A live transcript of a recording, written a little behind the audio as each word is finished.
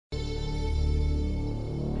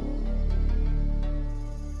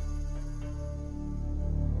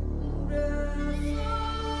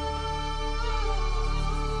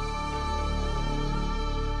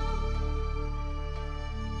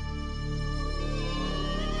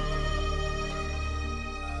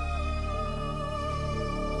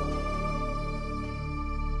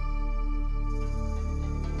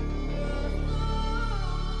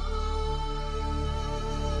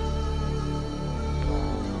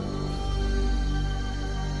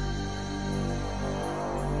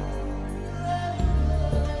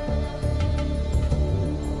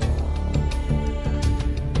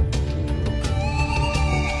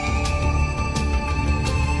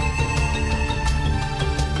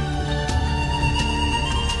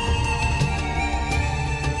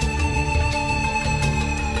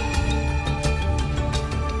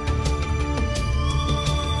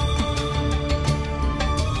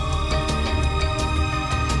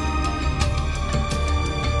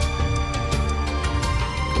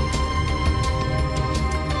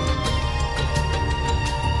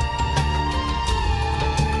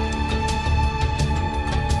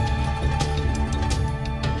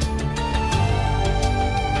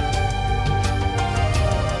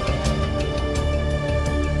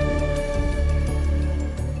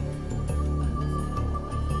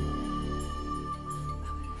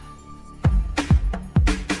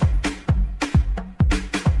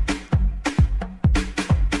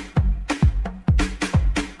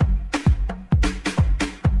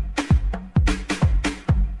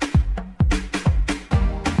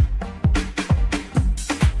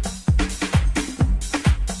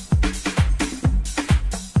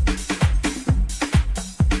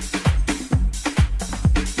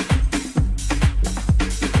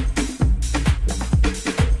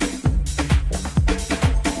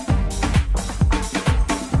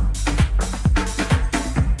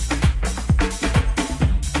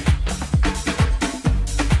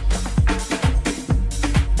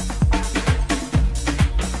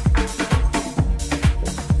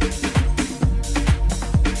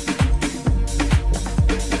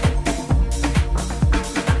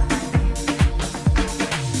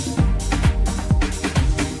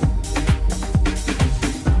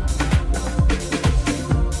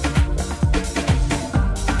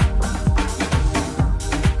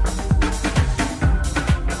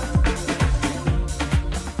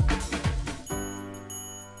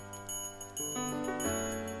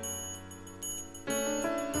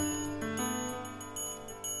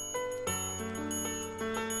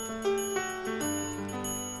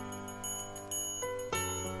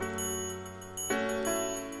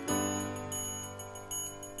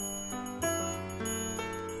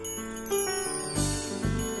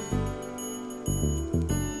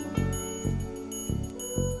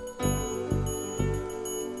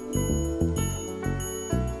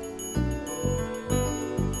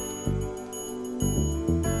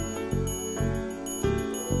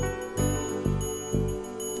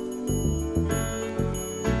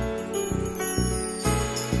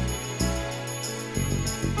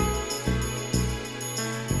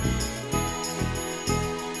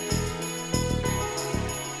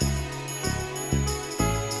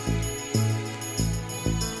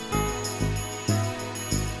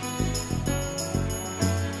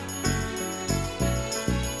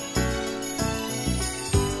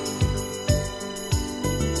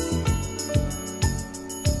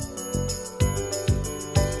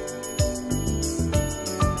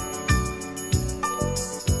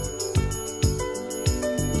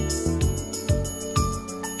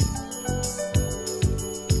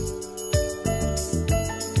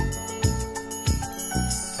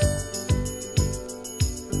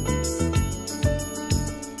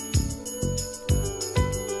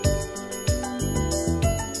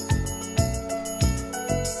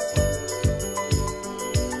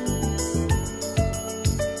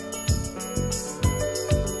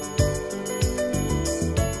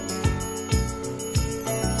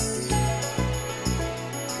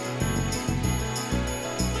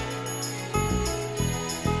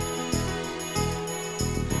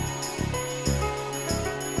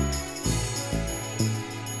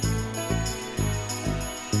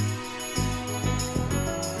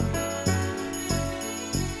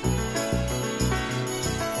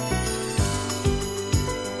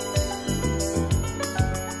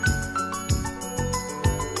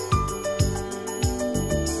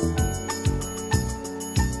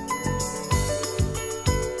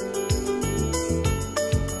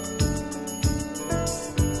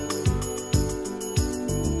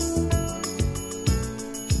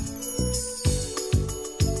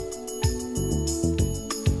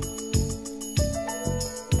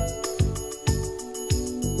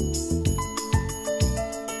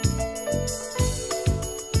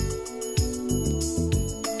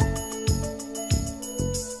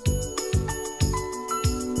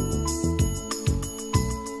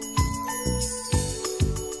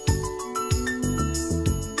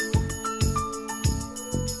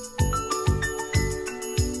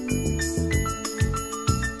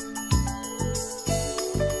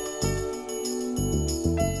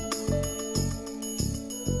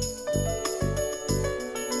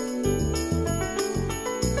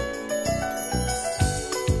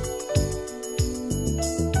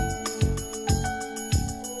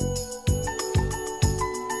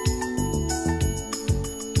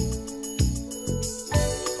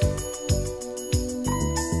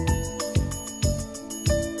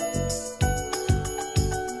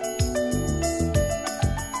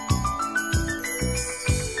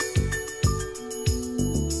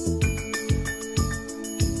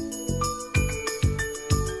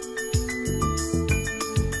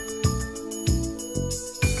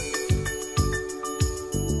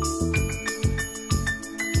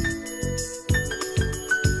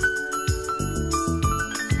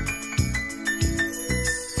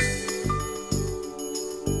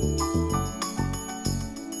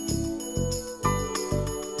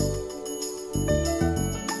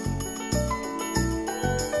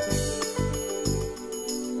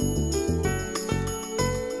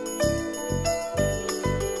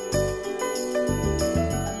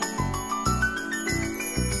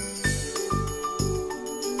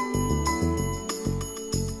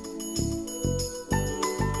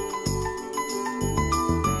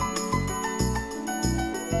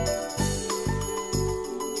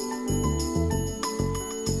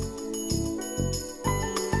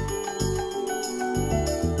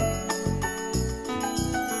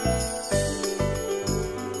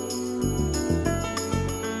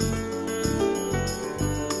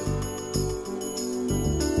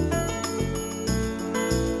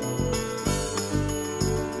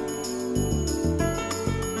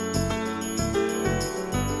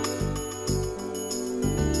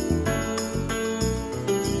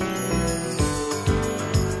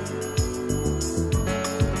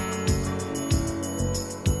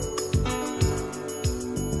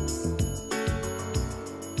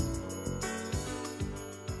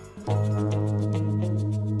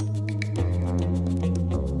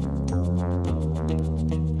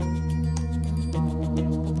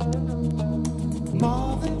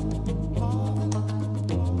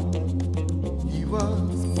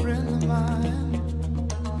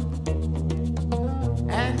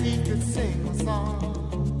he could sing a song.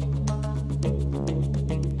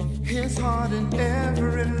 His heart in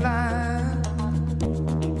every line.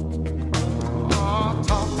 Oh,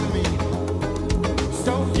 talk to me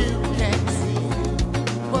so you can see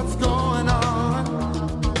what's going on.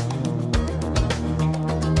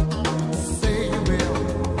 Say you will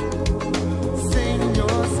sing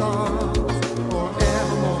your songs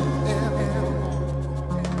forevermore, evermore.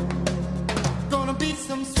 Gonna be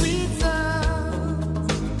some sweet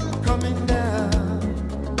sounds coming down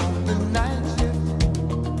on the night shift.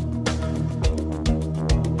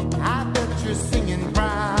 I bet you're singing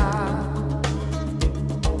proud.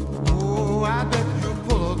 Oh, I bet you're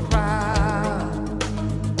full of pride.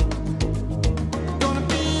 Gonna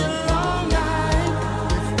be a long night.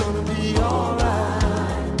 It's gonna be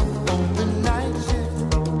alright on the night shift.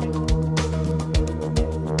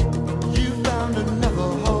 You found another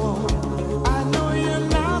home. I know you're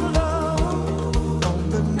not alone on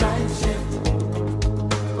the night shift.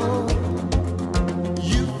 Oh,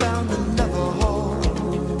 you found another home.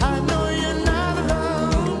 I know you're not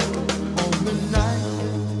alone on the night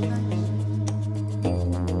shift.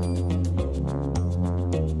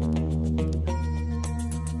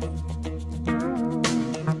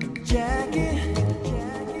 Jackie,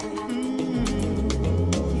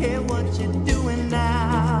 hear what you're doing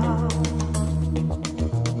now.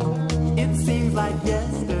 It seems like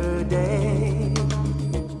yesterday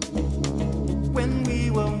when we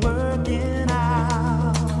were working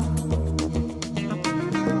out.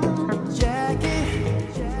 Jackie,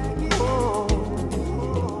 oh,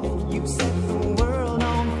 you set the world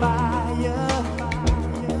on fire.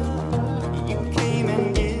 You came and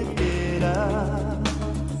gifted us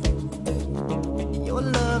your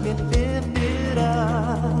love, it lifted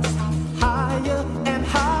us higher and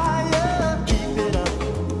higher. Keep it up,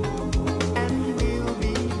 and we'll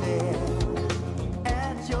be there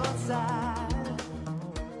at your side.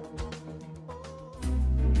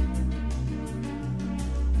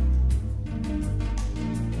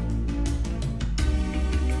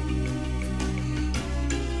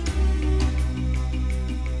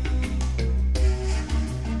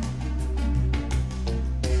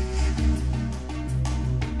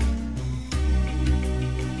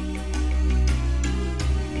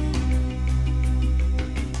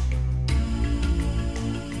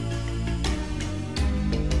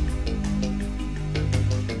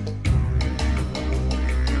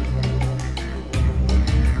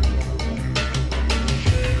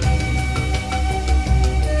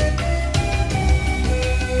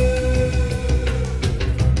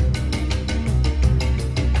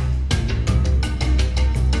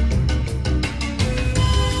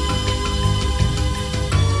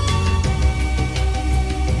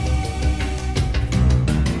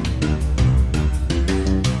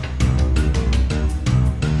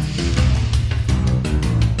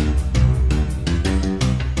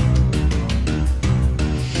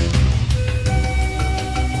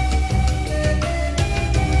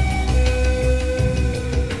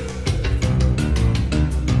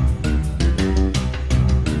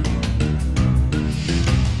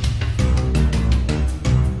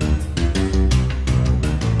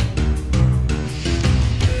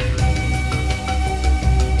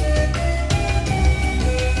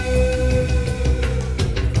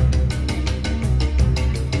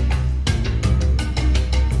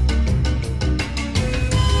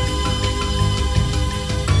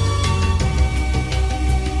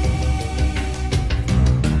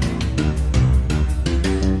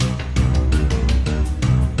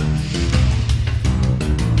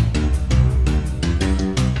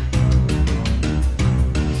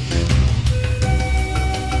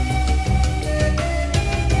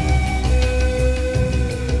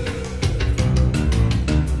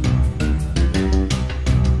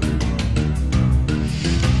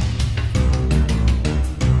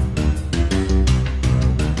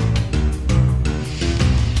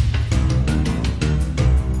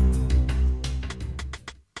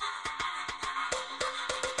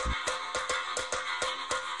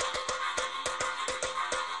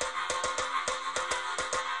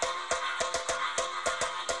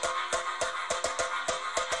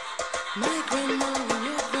 My grandma and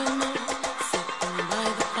your grandma sitting by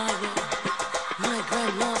the fire. My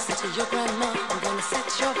grandma said to your grandma, I'm gonna set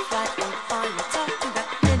your fire.